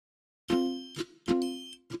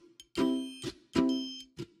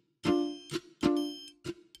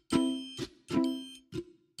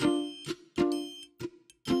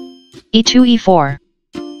e2 e4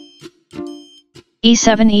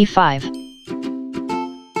 e7 e5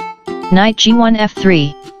 knight g1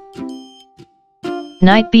 f3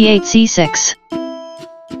 knight b8 c6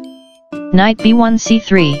 knight b1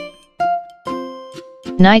 c3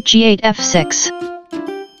 knight g8 f6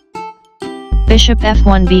 bishop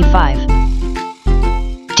f1 b5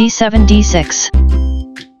 d7 d6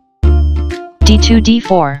 d2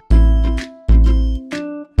 d4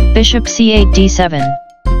 bishop c8 d7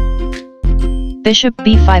 bishop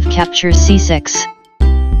b5 captures c6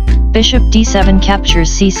 bishop d7 captures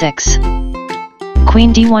c6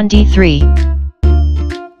 queen d1 d3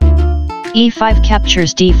 e5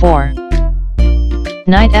 captures d4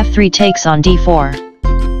 knight f3 takes on d4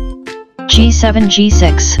 g7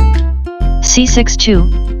 g6 c6 2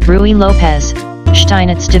 Ruy Lopez,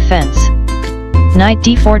 Steinitz defense. Knight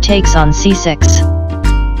d4 takes on c6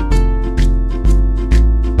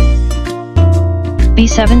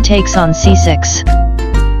 b7 takes on c6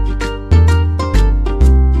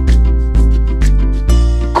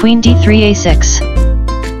 queen d3 a6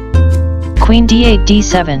 queen d8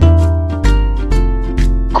 d7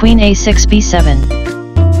 queen a6 b7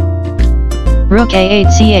 rook a8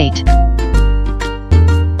 c8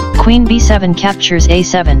 queen b7 captures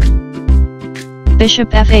a7 bishop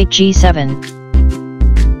f8 g7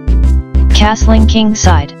 castling king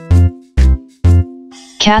side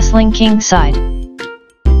castling king side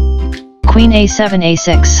queen a7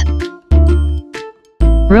 a6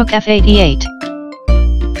 rook f8 e8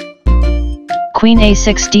 queen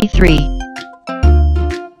a6 d3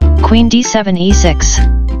 queen d7 e6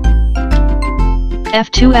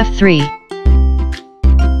 f2 f3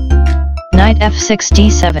 knight f6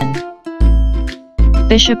 d7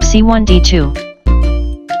 bishop c1 d2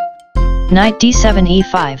 knight d7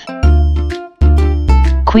 e5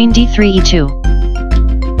 queen d3 e2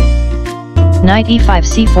 knight e5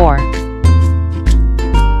 c4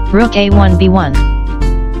 rook a1 b1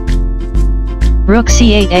 rook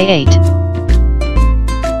c8 a8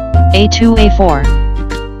 a2 a4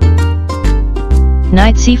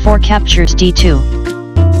 knight c4 captures d2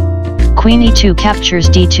 queen e2 captures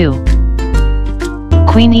d2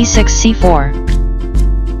 queen e6 c4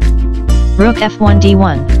 rook f1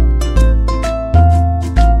 d1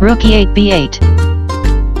 rook e8 b8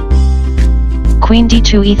 queen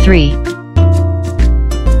d2 e3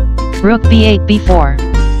 rook b8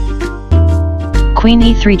 b4 queen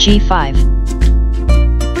e3 g5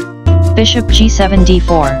 bishop g7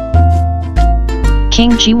 d4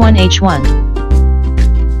 king g1 h1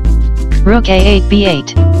 rook a8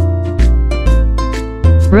 b8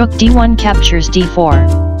 rook d1 captures d4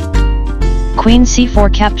 queen c4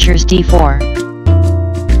 captures d4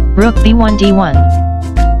 rook b1 d1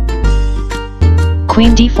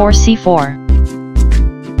 queen d4 c4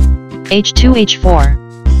 h2 h4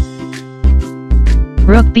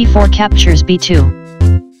 rook b4 captures b2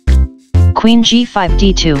 queen g5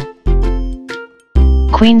 d2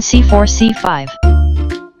 queen c4 c5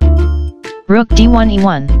 rook d1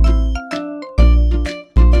 e1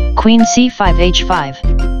 queen c5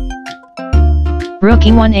 h5 rook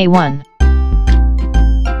e1 a1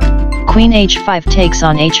 queen h5 takes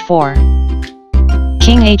on h4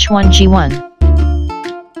 king h1 g1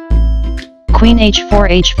 queen h4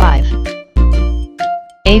 h5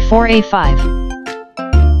 a4 a5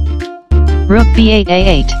 rook b8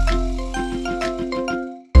 a8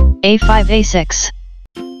 a5 a6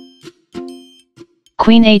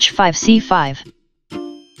 queen h5 c5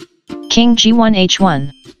 king g1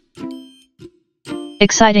 h1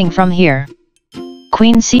 exciting from here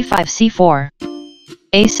queen c5 c4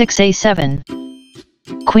 a6 a7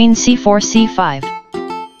 queen c4 c5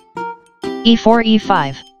 e4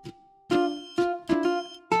 e5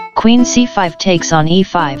 queen c5 takes on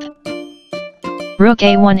e5 rook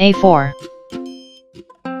a1 a4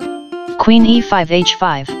 queen e5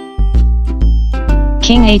 h5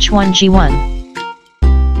 king h1 g1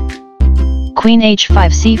 queen h5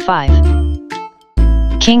 c5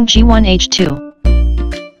 king g1 h2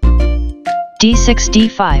 d6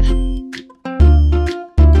 d5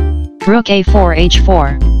 rook a4 h4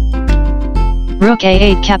 rook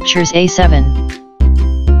a8 captures a7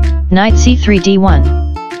 knight c3 d1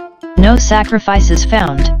 no sacrifices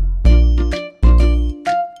found.